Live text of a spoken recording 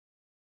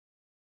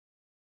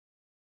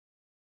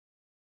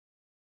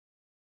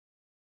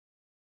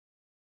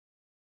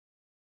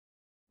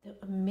The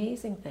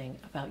amazing thing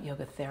about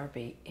yoga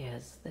therapy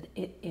is that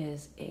it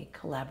is a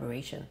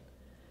collaboration.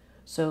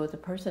 So the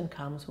person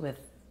comes with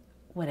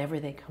whatever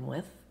they come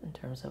with in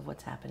terms of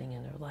what's happening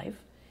in their life.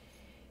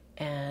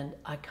 And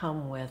I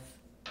come with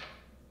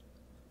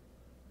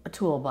a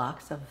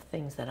toolbox of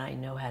things that I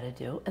know how to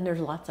do. And there's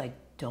lots I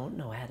don't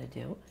know how to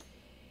do.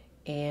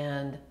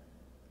 And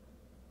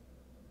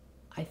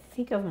I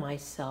think of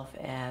myself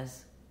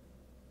as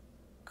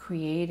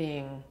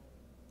creating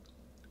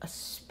a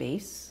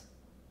space,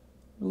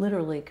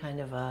 literally kind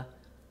of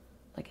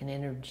like an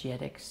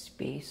energetic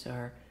space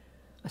or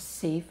a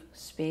safe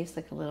space,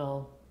 like a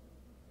little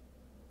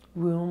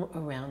room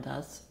around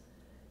us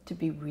to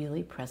be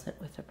really present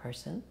with the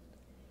person.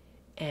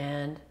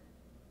 And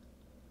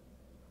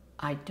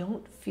I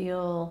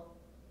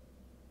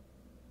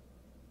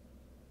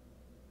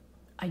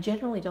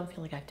generally don't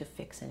feel like I have to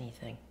fix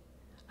anything.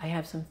 I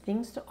have some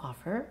things to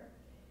offer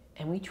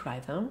and we try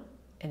them.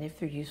 And if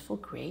they're useful,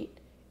 great.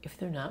 If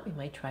they're not, we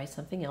might try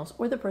something else,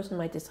 or the person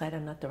might decide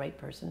I'm not the right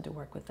person to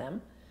work with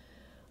them.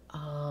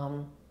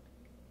 And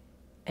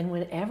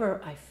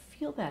whenever I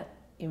feel that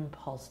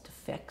impulse to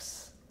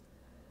fix,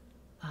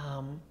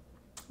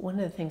 one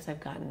of the things I've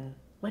gotten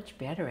much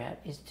better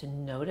at is to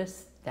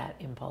notice that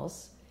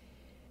impulse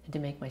and to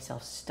make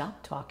myself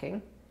stop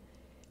talking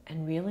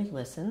and really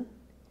listen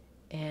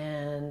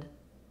and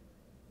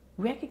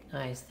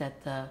recognize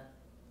that the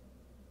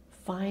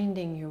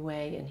finding your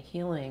way in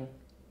healing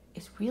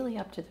is really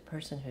up to the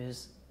person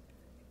who's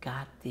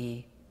got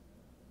the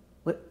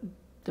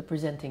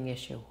presenting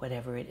issue,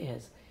 whatever it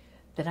is.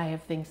 That I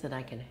have things that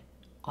I can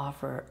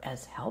offer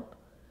as help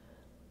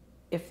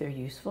if they're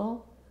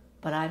useful,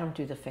 but I don't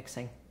do the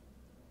fixing.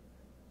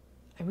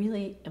 I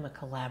really am a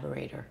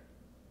collaborator.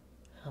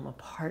 I'm a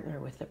partner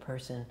with the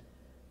person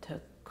to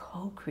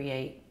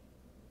co-create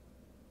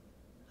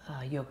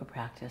a yoga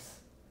practice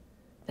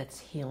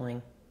that's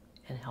healing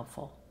and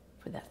helpful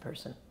for that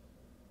person.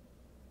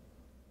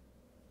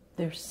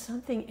 There's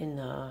something in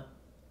the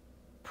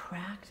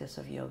practice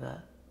of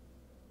yoga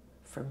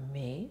for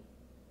me,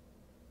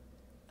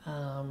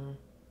 and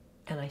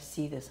I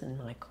see this in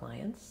my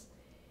clients,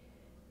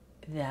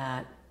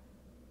 that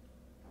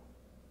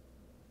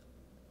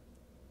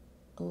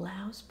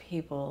allows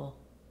people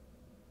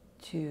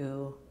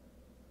to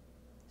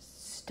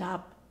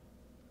stop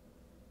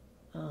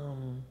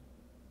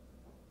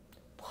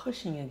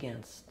pushing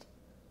against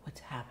what's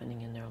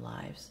happening in their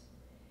lives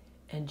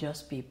and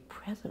just be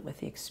present with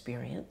the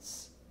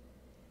experience.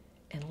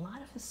 And a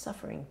lot of the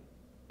suffering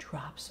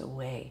drops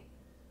away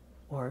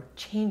or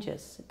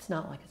changes. It's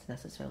not like it's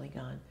necessarily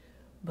gone,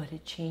 but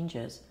it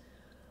changes.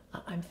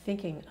 I'm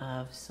thinking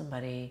of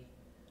somebody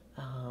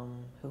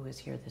who was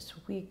here this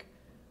week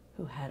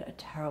who had a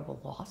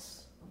terrible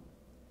loss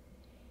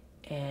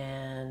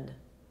and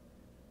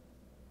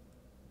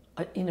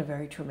in a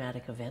very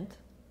traumatic event.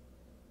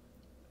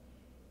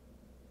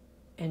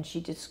 And she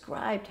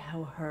described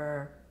how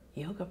her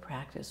yoga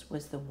practice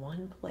was the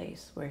one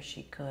place where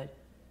she could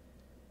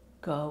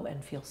go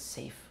and feel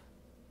safe.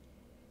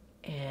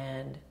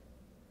 And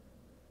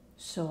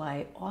so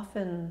I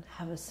often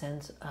have a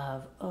sense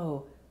of,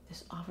 oh,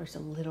 this offers a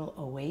little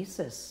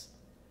oasis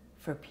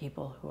for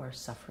people who are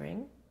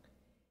suffering.